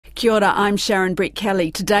Kia ora, I'm Sharon Brett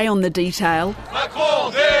Kelly. Today on The Detail...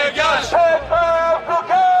 Macron dégage!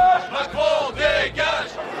 Macron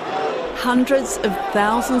dégage! Hundreds of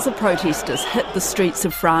thousands of protesters hit the streets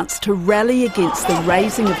of France to rally against the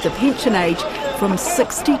raising of the pension age from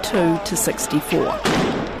 62 to 64.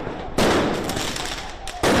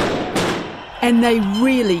 And they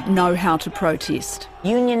really know how to protest.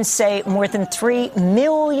 Unions say more than 3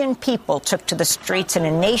 million people took to the streets in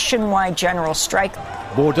a nationwide general strike.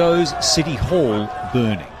 Bordeaux's City Hall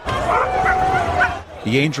burning.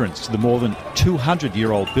 The entrance to the more than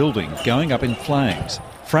 200-year-old building going up in flames.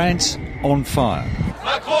 France on fire.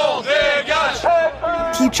 Macron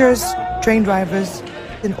dégage! Teachers, train drivers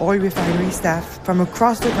and oil refinery staff from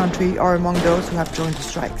across the country are among those who have joined the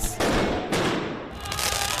strikes.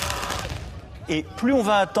 Et plus on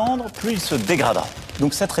va attendre, plus il se dégradera.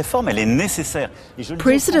 Donc cette réforme, elle est nécessaire.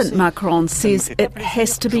 President Macron says it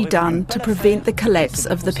has to be done to prevent the collapse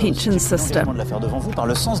of the pension system. Par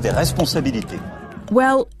le sens des responsabilités.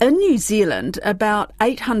 Well, in New Zealand, about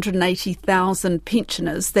 880,000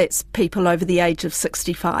 pensioners, that's people over the age of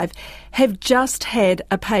 65, have just had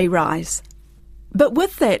a pay rise. But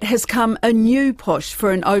with that has come a new push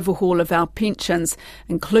for an overhaul of our pensions,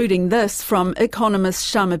 including this from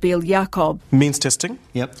economist Shamabeel Jacob. Means testing.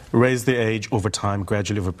 Yep. Raise the age over time,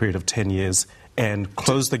 gradually over a period of 10 years, and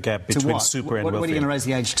close the gap between super and wealthy. What are you going to raise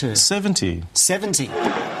the age to? 70. 70.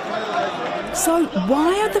 So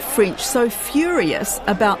why are the French so furious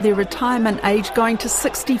about their retirement age going to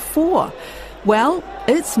 64? Well,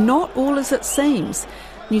 it's not all as it seems.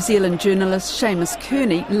 New Zealand journalist Seamus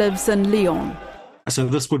Kearney lives in Lyon. So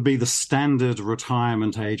this would be the standard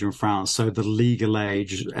retirement age in France, so the legal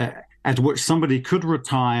age at which somebody could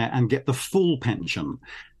retire and get the full pension.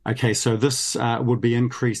 Okay, so this would be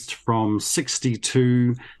increased from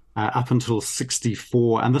 62 up until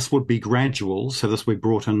 64, and this would be gradual, so this would be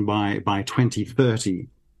brought in by 2030.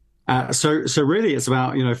 So really it's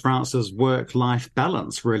about, France's work-life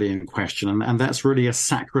balance really in question, and that's really a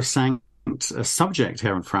sacrosanct subject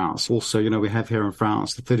here in France. Also, we have here in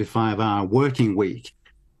France the 35-hour working week.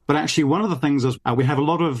 But actually, one of the things is we have a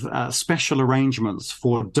lot of special arrangements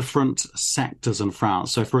for different sectors in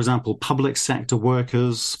France. So, for example, public sector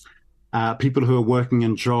workers, people who are working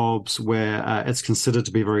in jobs where it's considered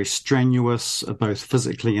to be very strenuous, both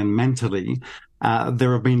physically and mentally.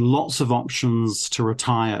 There have been lots of options to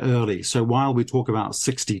retire early. So while we talk about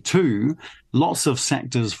 62, lots of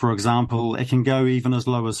sectors, for example, it can go even as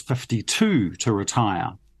low as 52 to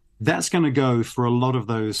retire. That's going to go for a lot of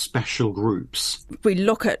those special groups. We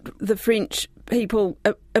look at the French people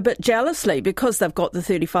a bit jealously because they've got the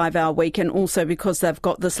 35-hour week and also because they've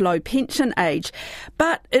got this low pension age.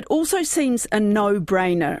 But it also seems a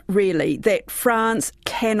no-brainer, really, that France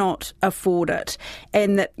cannot afford it.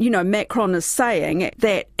 And that, Macron is saying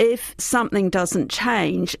that if something doesn't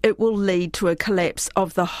change, it will lead to a collapse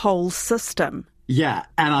of the whole system. Yeah,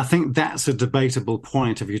 and I think that's a debatable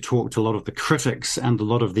point if you talk to a lot of the critics and a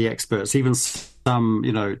lot of the experts. Even some,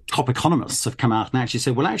 top economists have come out and actually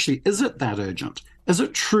said, well, actually, is it that urgent? Is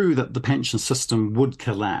it true that the pension system would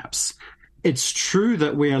collapse? It's true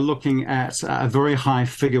that we are looking at a very high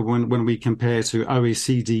figure when we compare to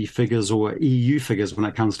OECD figures or EU figures when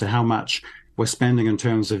it comes to how much we're spending in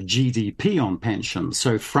terms of GDP on pensions.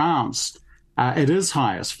 So France, it is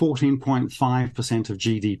high. It's 14.5% of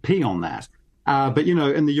GDP on that. But,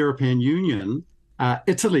 in the European Union,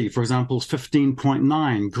 Italy, for example, is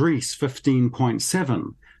 15.9, Greece,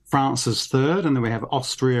 15.7. France is third, and then we have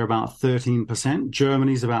Austria about 13%,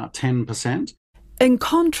 Germany's about 10%. In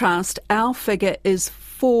contrast, our figure is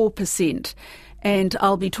 4%. And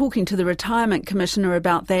I'll be talking to the Retirement Commissioner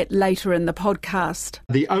about that later in the podcast.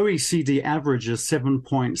 The OECD average is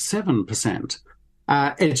 7.7%.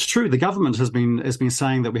 It's true, the government has been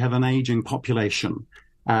saying that we have an ageing population.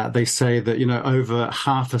 They say that, over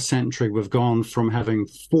half a century, we've gone from having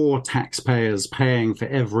 4 taxpayers paying for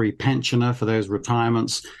every pensioner for those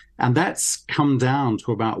retirements. And that's come down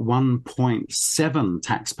to about 1.7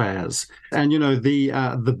 taxpayers. And,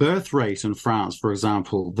 the birth rate in France, for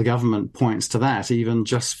example, the government points to that. Even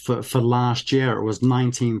just for last year, it was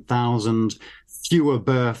 19,000 fewer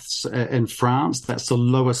births in France. That's the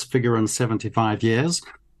lowest figure in 75 years.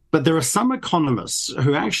 But there are some economists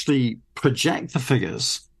who actually project the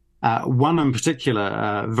figures. One in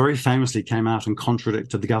particular very famously came out and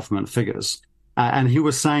contradicted the government figures. And he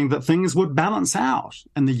was saying that things would balance out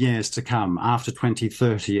in the years to come after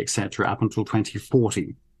 2030, etc., up until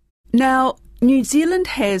 2040. Now, New Zealand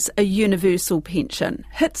has a universal pension.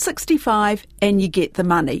 Hit 65 and you get the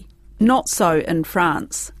money. Not so in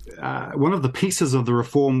France. One of the pieces of the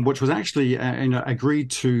reform, which was actually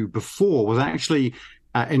agreed to before, was actually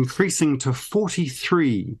increasing to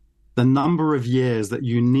 43 the number of years that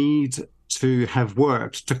you need to have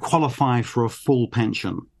worked to qualify for a full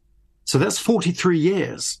pension. So that's 43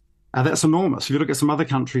 years. That's enormous. If you look at some other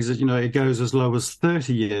countries, it goes as low as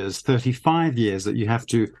 30 years, 35 years that you have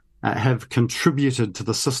to have contributed to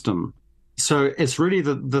the system. So it's really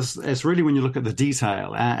it's really when you look at the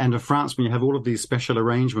detail. And in France, when you have all of these special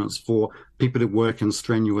arrangements for people who work in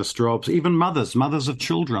strenuous jobs, even mothers of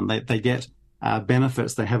children, they get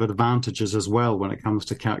benefits, they have advantages as well when it comes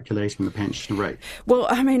to calculating the pension rate. Well,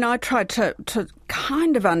 I mean, I tried to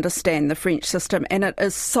kind of understand the French system, and it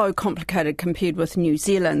is so complicated compared with New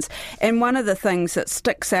Zealand's. And one of the things that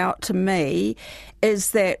sticks out to me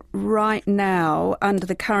is that right now, under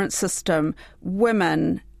the current system,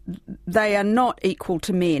 women, they are not equal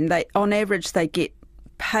to men. On average, they get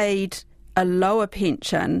paid a lower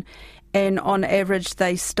pension, and on average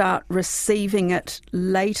they start receiving it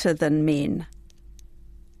later than men.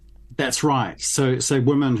 That's right. So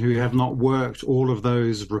women who have not worked all of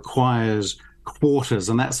those requires quarters,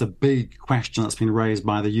 and that's a big question that's been raised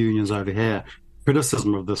by the unions over here,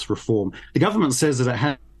 criticism of this reform. The government says that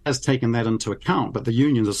it has taken that into account, but the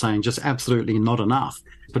unions are saying just absolutely not enough.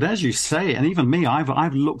 But as you say, and even me,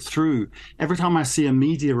 I've looked through, every time I see a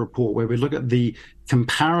media report where we look at the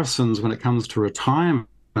comparisons when it comes to retirement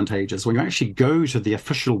ages, when you actually go to the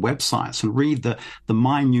official websites and read the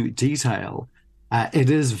minute detail, it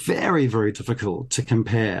is very, very difficult to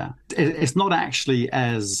compare. It's not actually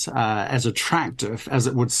as attractive as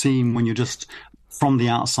it would seem when you're just from the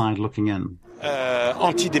outside looking in.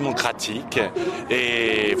 Antidémocratique,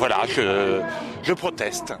 et voilà, je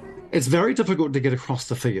proteste. It's very difficult to get across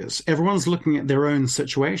the figures. Everyone's looking at their own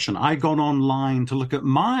situation. I got online to look at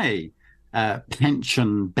my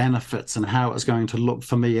pension benefits and how it's going to look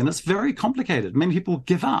for me, and it's very complicated. Many people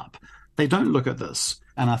give up. They don't look at this.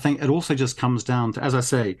 And I think it also just comes down to, as I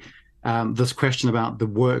say, this question about the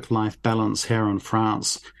work-life balance here in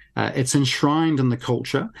France. It's enshrined in the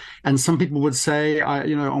culture. And some people would say,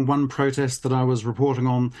 on one protest that I was reporting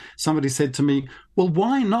on, somebody said to me, well,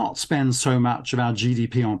 why not spend so much of our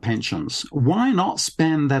GDP on pensions? Why not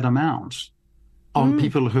spend that amount on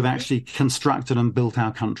people who've actually constructed and built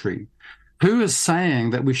our country? Who is saying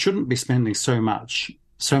that we shouldn't be spending so much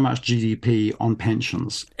GDP on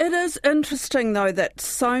pensions? It is interesting, though, that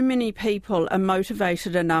so many people are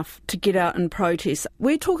motivated enough to get out and protest.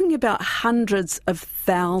 We're talking about hundreds of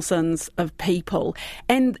thousands of people,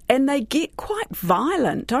 and they get quite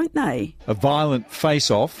violent, don't they? A violent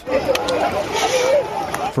face-off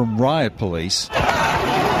from riot police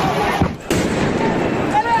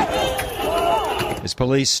as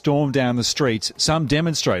police stormed down the streets. Some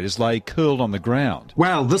demonstrators lay curled on the ground.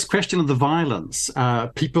 Well, this question of the violence,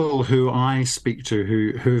 people who I speak to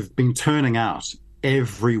who've been turning out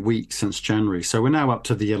every week since January, so we're now up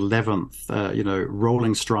to the 11th,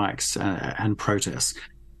 rolling strikes and protests.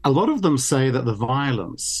 A lot of them say that the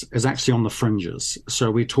violence is actually on the fringes.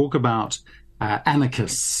 So we talk about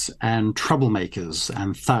anarchists and troublemakers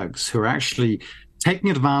and thugs who are actually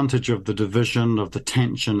taking advantage of the division, of the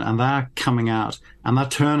tension, and they're coming out and they're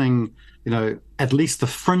turning, at least the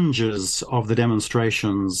fringes of the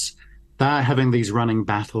demonstrations, they're having these running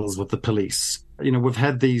battles with the police. We've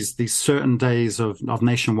had these certain days of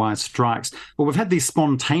nationwide strikes, but we've had these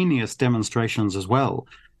spontaneous demonstrations as well.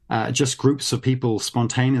 Just groups of people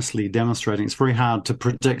spontaneously demonstrating. It's very hard to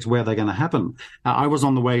predict where they're going to happen. I was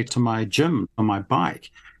on the way to my gym on my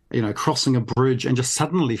bike, crossing a bridge, and just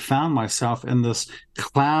suddenly found myself in this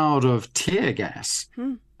cloud of tear gas.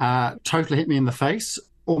 Totally hit me in the face,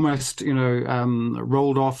 almost,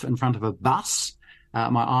 rolled off in front of a bus.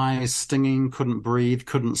 My eyes stinging, couldn't breathe,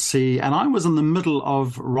 couldn't see. And I was in the middle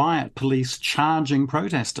of riot police charging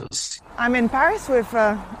protesters. I'm in Paris with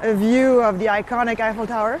a view of the iconic Eiffel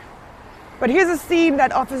Tower. But here's a scene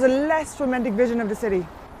that offers a less romantic vision of the city.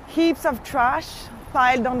 Heaps of trash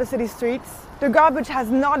piled on the city streets. The garbage has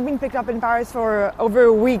not been picked up in Paris for over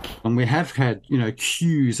a week. And we have had,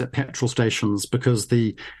 queues at petrol stations because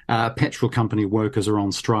the petrol company workers are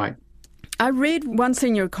on strike. I read one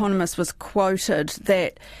senior economist was quoted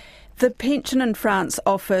that the pension in France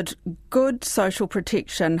offered good social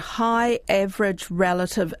protection, high average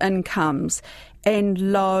relative incomes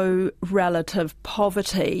and low relative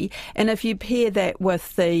poverty. And if you pair that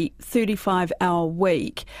with the 35-hour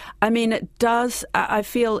week, I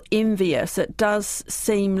feel envious. It does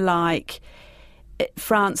seem like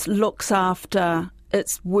France looks after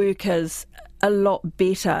its workers a lot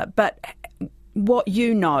better. But what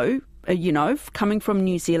coming from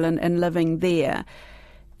New Zealand and living there,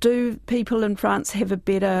 do people in France have a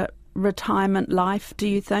better retirement life, do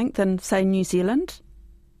you think, than, say, New Zealand?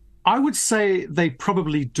 I would say they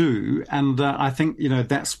probably do, and I think,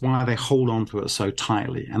 that's why they hold on to it so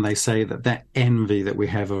tightly. And they say that envy that we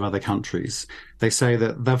have of other countries, they say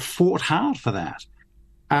that they've fought hard for that.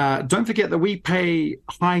 Don't forget that we pay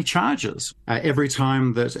high charges every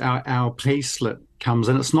time that our pay slip comes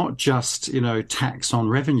in. It's not just, tax on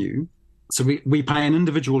revenue. So we pay an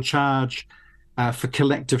individual charge for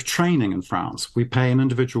collective training in France. We pay an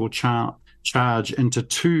individual charge into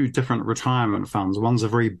two different retirement funds. One's a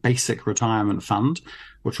very basic retirement fund,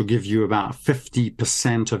 which will give you about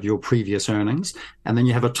 50% of your previous earnings. And then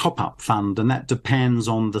you have a top-up fund, and that depends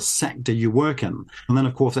on the sector you work in. And then,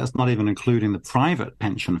 of course, that's not even including the private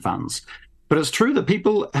pension funds. But it's true that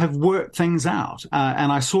people have worked things out.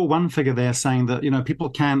 And I saw one figure there saying that, people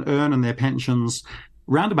can earn in their pensions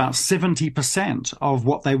around about 70% of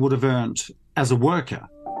what they would have earned as a worker.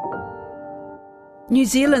 New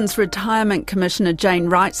Zealand's Retirement Commissioner Jane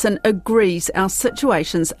Wrightson agrees our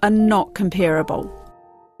situations are not comparable.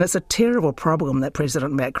 It's a terrible problem that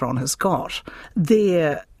President Macron has got.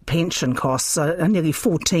 Their pension costs are nearly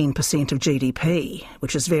 14% of GDP,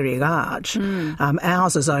 which is very large.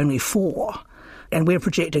 Ours is only 4%. And we're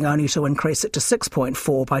projecting only to increase it to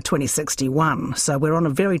 6.4 by 2061. So we're on a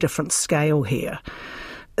very different scale here.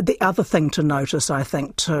 The other thing to notice, I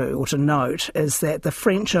think, too, or to note, is that the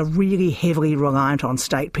French are really heavily reliant on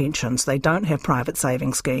state pensions. They don't have private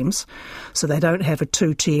saving schemes, so they don't have a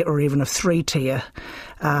 2-tier or even a 3-tier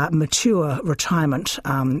mature retirement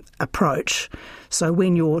approach. So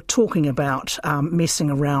when you're talking about messing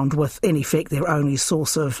around with, in effect, their only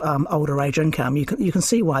source of older age income, you can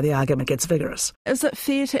see why the argument gets vigorous. Is it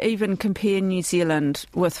fair to even compare New Zealand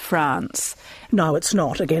with France? No, it's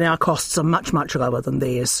not. Again, our costs are much, much lower than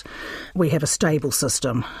theirs. We have a stable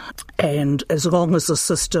system, and as long as the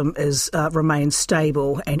system remains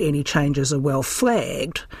stable and any changes are well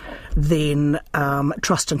flagged, then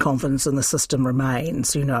trust and confidence in the system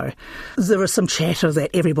remains, There is some chatter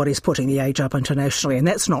that everybody's putting the age up internationally, and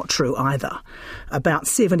that's not true either. About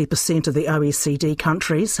 70% of the OECD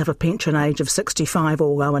countries have a pension age of 65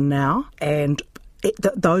 or lower now, and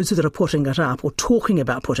those that are putting it up or talking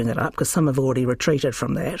about putting it up, because some have already retreated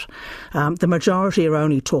from that, the majority are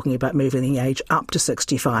only talking about moving the age up to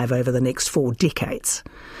 65 over the next 4 decades.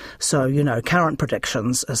 So, current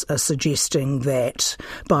predictions are suggesting that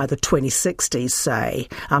by the 2060s, say,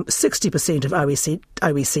 60% of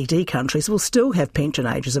OECD countries will still have pension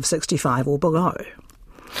ages of 65 or below.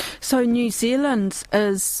 So New Zealand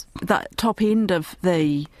is the top end of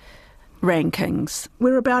the rankings.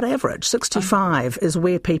 We're about average. 65 is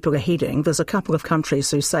where people are heading. There's a couple of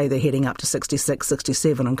countries who say they're heading up to 66,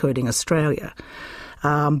 67, including Australia.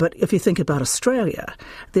 But if you think about Australia,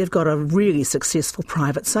 they've got a really successful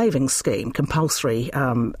private savings scheme, compulsory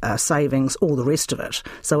savings, all the rest of it.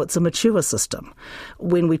 So it's a mature system.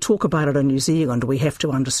 When we talk about it in New Zealand, we have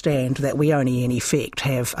to understand that we only, in effect,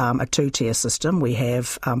 have a 2-tier system. We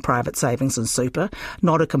have private savings and super,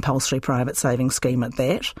 not a compulsory private savings scheme at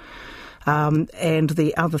that. And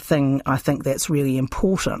the other thing I think that's really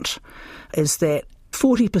important is that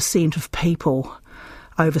 40% of people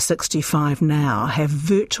over 65 now have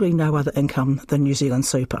virtually no other income than New Zealand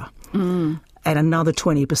super. And another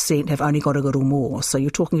 20% have only got a little more. So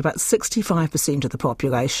you're talking about 65% of the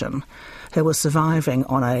population who are surviving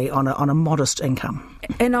on a modest income.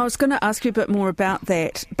 And I was going to ask you a bit more about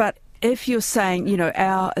that, but if you're saying,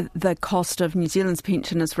 the cost of New Zealand's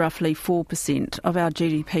pension is roughly 4% of our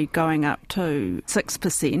GDP going up to 6%.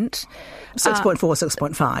 6.4,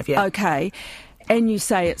 6.5, yeah. Okay. And you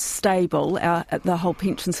say it's stable, the whole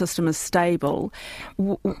pension system is stable.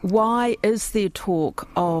 Why is there talk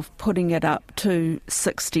of putting it up to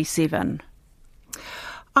 67?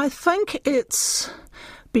 I think it's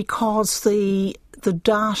because the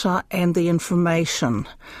data and the information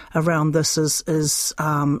around this is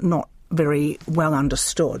not very well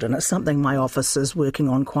understood, and it's something my office is working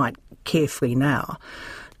on quite carefully now,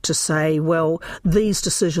 to say, well, these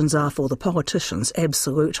decisions are for the politicians,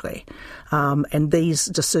 absolutely, and these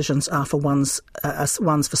decisions are for ones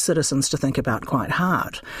for citizens to think about quite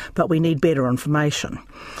hard, but we need better information.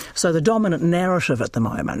 So the dominant narrative at the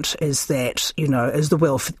moment is that, is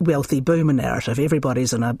the wealthy boomer narrative.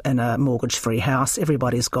 Everybody's in a mortgage-free house,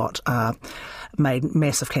 everybody's got made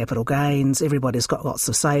massive capital gains, everybody's got lots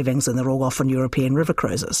of savings, and they're all off on European river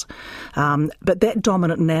cruises. But that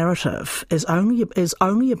dominant narrative is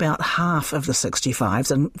only about half of the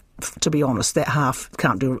 65s, and to be honest, that half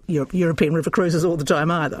can't do European river cruises all the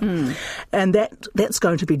time either. And that's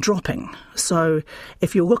going to be dropping. So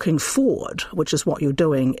if you're looking forward, which is what you're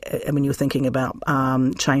doing when you're thinking about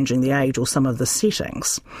changing the age or some of the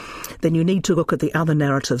settings, then you need to look at the other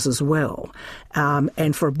narratives as well.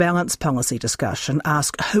 And for a balanced policy discussion,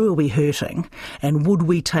 ask who are we hurting and would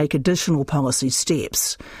we take additional policy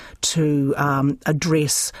steps to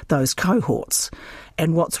address those cohorts.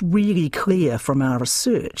 And what's really clear from our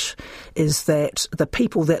research is that the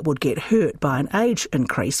people that would get hurt by an age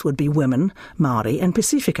increase would be women, Māori and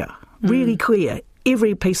Pacifica. Really clear.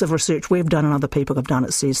 Every piece of research we've done and other people have done,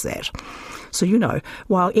 it says that. So,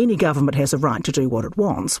 while any government has a right to do what it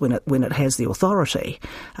wants when it has the authority,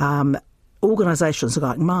 organisations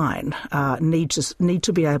like mine need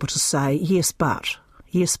to be able to say, yes,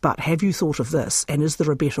 but have you thought of this, and is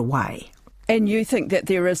there a better way? And you think that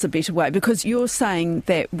there is a better way, because you're saying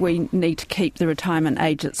that we need to keep the retirement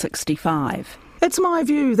age at 65. It's my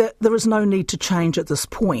view that there is no need to change at this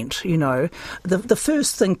point. The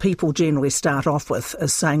first thing people generally start off with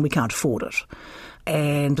is saying we can't afford it.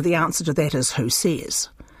 And the answer to that is who says?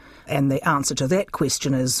 And the answer to that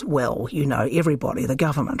question is, well, everybody, the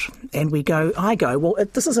government. And I go, well,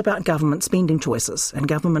 this is about government spending choices, and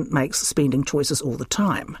government makes spending choices all the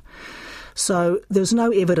time. So there's no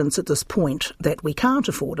evidence at this point that we can't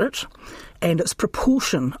afford it, and its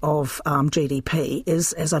proportion of GDP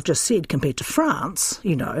is, as I've just said, compared to France,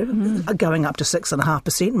 going up to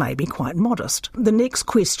 6.5% may be quite modest. The next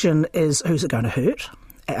question is, who's it going to hurt?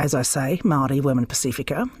 As I say, Māori, women,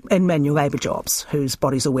 Pacifica, and manual labour jobs whose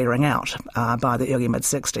bodies are wearing out by the early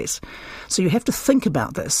mid-60s. So you have to think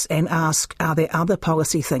about this and ask, are there other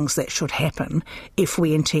policy things that should happen if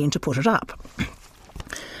we intend to put it up?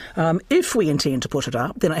 If we intend to put it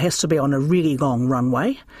up, then it has to be on a really long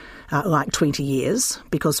runway, like 20 years,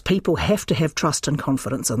 because people have to have trust and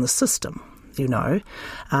confidence in the system.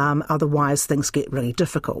 Otherwise things get really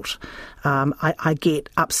difficult. I get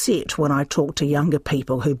upset when I talk to younger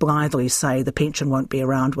people who blithely say the pension won't be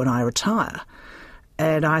around when I retire.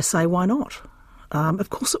 And I say, why not? Of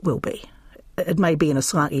course it will be. It may be in a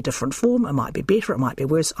slightly different form, it might be better, it might be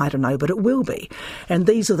worse, I don't know, but it will be. And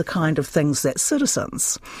these are the kind of things that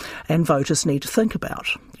citizens and voters need to think about.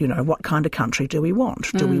 What kind of country do we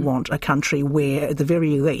want? Do we want a country where, at the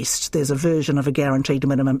very least, there's a version of a guaranteed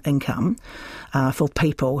minimum income for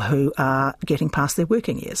people who are getting past their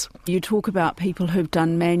working years? You talk about people who've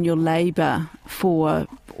done manual labour for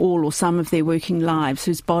all or some of their working lives,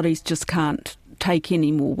 whose bodies just can't take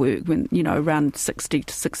any more work when, around 60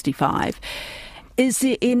 to 65. Is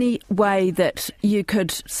there any way that you could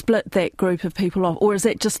split that group of people off, or is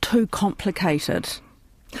that just too complicated?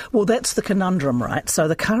 Well, that's the conundrum, right? So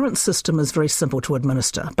the current system is very simple to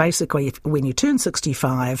administer. Basically, when you turn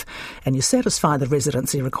 65 and you satisfy the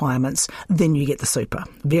residency requirements, then you get the super.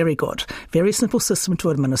 Very good. Very simple system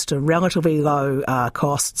to administer, relatively low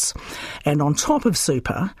costs. And on top of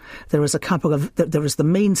super, there is the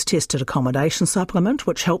means-tested accommodation supplement,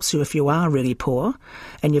 which helps you if you are really poor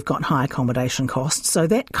and you've got high accommodation costs. So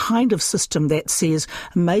that kind of system that says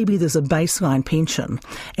maybe there's a baseline pension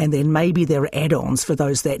and then maybe there are add-ons for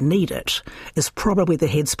those that need it is probably the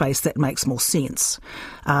headspace that makes more sense.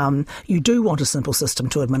 You do want a simple system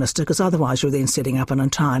to administer, because otherwise you're then setting up an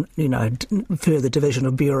entire, further division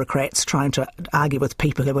of bureaucrats trying to argue with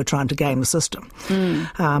people who are trying to game the system.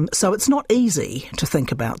 So it's not easy to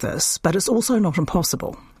think about this, but it's also not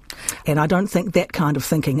impossible. And I don't think that kind of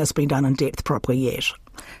thinking has been done in depth properly yet.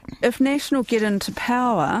 If National get into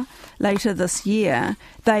power later this year,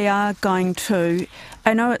 they are going to,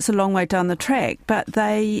 I know it's a long way down the track, but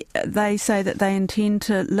they say that they intend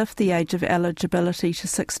to lift the age of eligibility to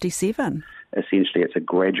 67. Essentially, it's a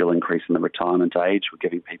gradual increase in the retirement age. We're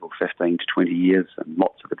giving people 15 to 20 years and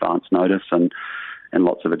lots of advance notice and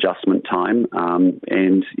lots of adjustment time.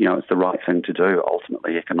 It's the right thing to do.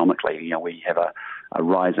 Ultimately, economically, we have a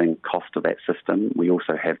rising cost of that system. We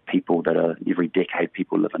also have people that are, every decade,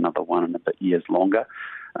 people live another 1 and a bit years longer.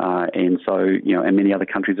 And many other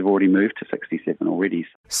countries have already moved to 67 already.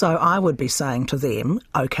 So I would be saying to them,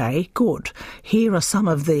 okay, good. Here are some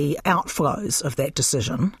of the outflows of that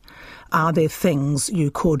decision. Are there things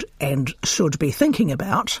you could and should be thinking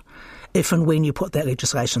about if and when you put that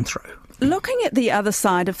legislation through? Looking at the other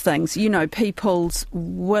side of things, people's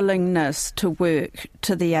willingness to work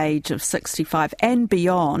to the age of 65 and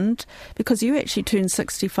beyond, because you actually turned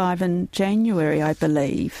 65 in January, I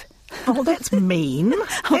believe. Oh, that's mean.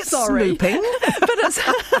 That's sorry. snooping. But it's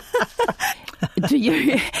do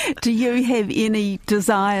you have any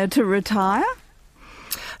desire to retire?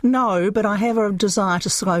 No, but I have a desire to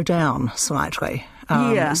slow down slightly.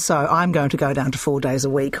 So I'm going to go down to 4 days a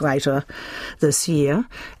week later this year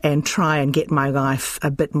and try and get my life a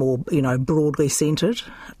bit more, broadly centred.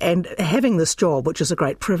 And having this job, which is a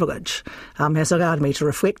great privilege, has allowed me to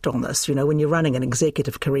reflect on this. When you're running an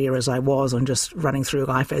executive career as I was and just running through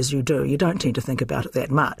life as you do, you don't tend to think about it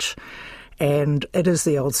that much. And it is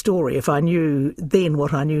the old story. If I knew then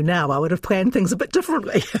what I knew now, I would have planned things a bit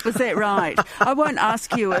differently. Is that right? I won't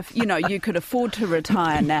ask you if, you could afford to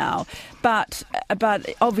retire now, but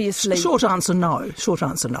obviously... Short answer, no.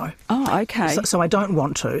 Oh, OK. So I don't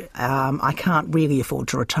want to. I can't really afford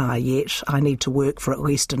to retire yet. I need to work for at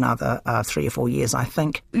least another 3 or 4 years, I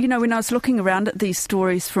think. When I was looking around at these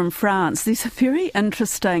stories from France, there's a very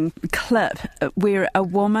interesting clip where a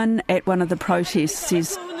woman at one of the protests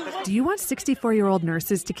says... Do you want 64-year-old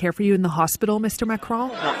nurses to care for you in the hospital, Mr.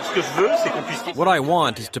 Macron? What I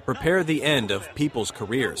want is to prepare the end of people's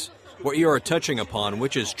careers. What you are touching upon,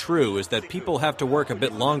 which is true, is that people have to work a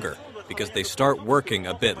bit longer because they start working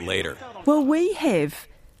a bit later. Well, we have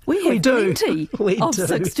plenty of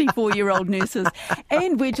 64-year-old nurses.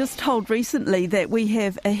 And we're just told recently that we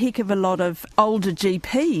have a heck of a lot of older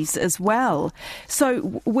GPs as well.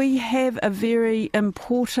 So we have a very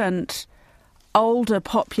important older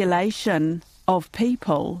population of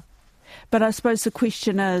people. But I suppose the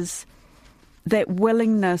question is that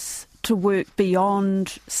willingness to work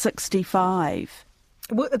beyond 65.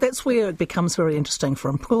 Well, that's where it becomes very interesting for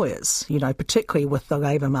employers, particularly with the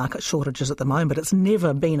labour market shortages at the moment. It's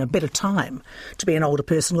never been a better time to be an older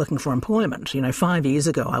person looking for employment. 5 years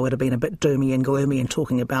ago, I would have been a bit doomy and gloomy and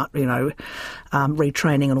talking about,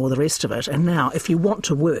 retraining and all the rest of it. And now, if you want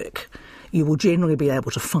to work, you will generally be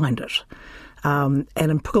able to find it. And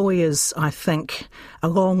employers, I think,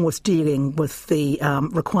 along with dealing with the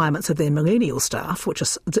requirements of their millennial staff, which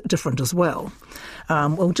is different as well,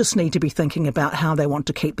 will just need to be thinking about how they want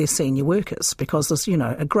to keep their senior workers, because there's,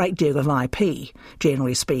 a great deal of IP,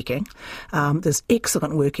 generally speaking. There's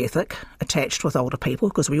excellent work ethic attached with older people,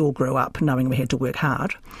 because we all grew up knowing we had to work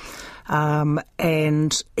hard.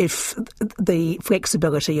 And if the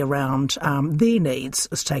flexibility around their needs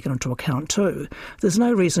is taken into account too, there's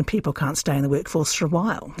no reason people can't stay in the workforce for a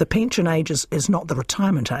while. The pension age is not the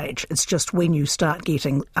retirement age. It's just when you start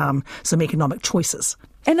getting some economic choices.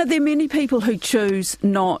 And are there many people who choose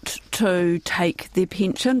not to take their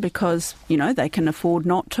pension because, they can afford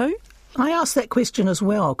not to? I asked that question as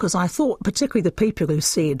well, because I thought particularly the people who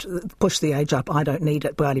said, push the age up, I don't need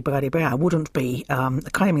it, blah, wouldn't be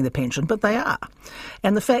claiming the pension, but they are.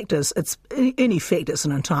 And the fact is, in effect, it's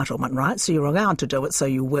an entitlement, right? So you're allowed to do it, so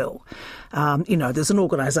you will. There's an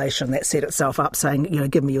organisation that set itself up saying,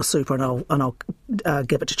 give me your super and I'll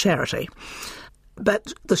give it to charity.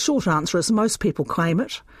 But the short answer is most people claim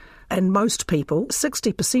it. And most people,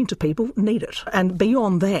 60% of people, need it. And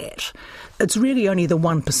beyond that, it's really only the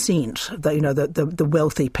 1%, the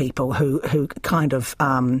wealthy people who kind of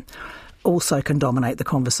also can dominate the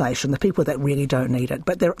conversation, the people that really don't need it.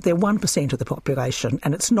 But they're 1% of the population,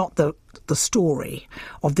 and it's not the story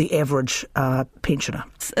of the average pensioner.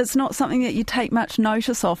 It's not something that you take much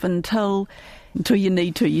notice of until you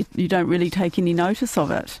need to. You don't really take any notice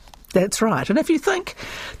of it. That's right. And if you think,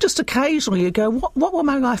 just occasionally you go, what will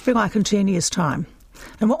my life be like in 10 years' time?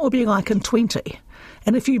 And what will it be like in 20?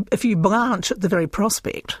 And if you blanch at the very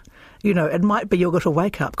prospect, it might be your little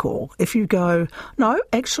wake-up call. If you go, no,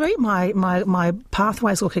 actually, my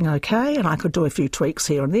pathway's looking okay and I could do a few tweaks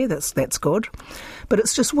here and there, that's good. But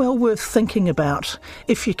it's just well worth thinking about,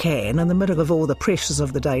 if you can, in the middle of all the pressures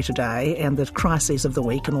of the day-to-day and the crises of the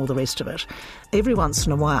week and all the rest of it, every once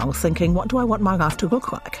in a while thinking, what do I want my life to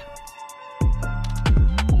look like?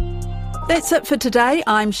 That's it for today.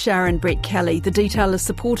 I'm Sharon Brett Kelly. The Detail is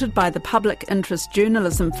supported by the Public Interest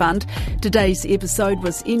Journalism Fund. Today's episode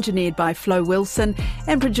was engineered by Flo Wilson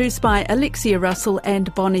and produced by Alexia Russell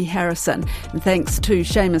and Bonnie Harrison. And thanks to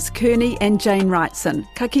Seamus Kearney and Jane Wrightson.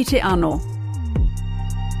 Ka kite anō.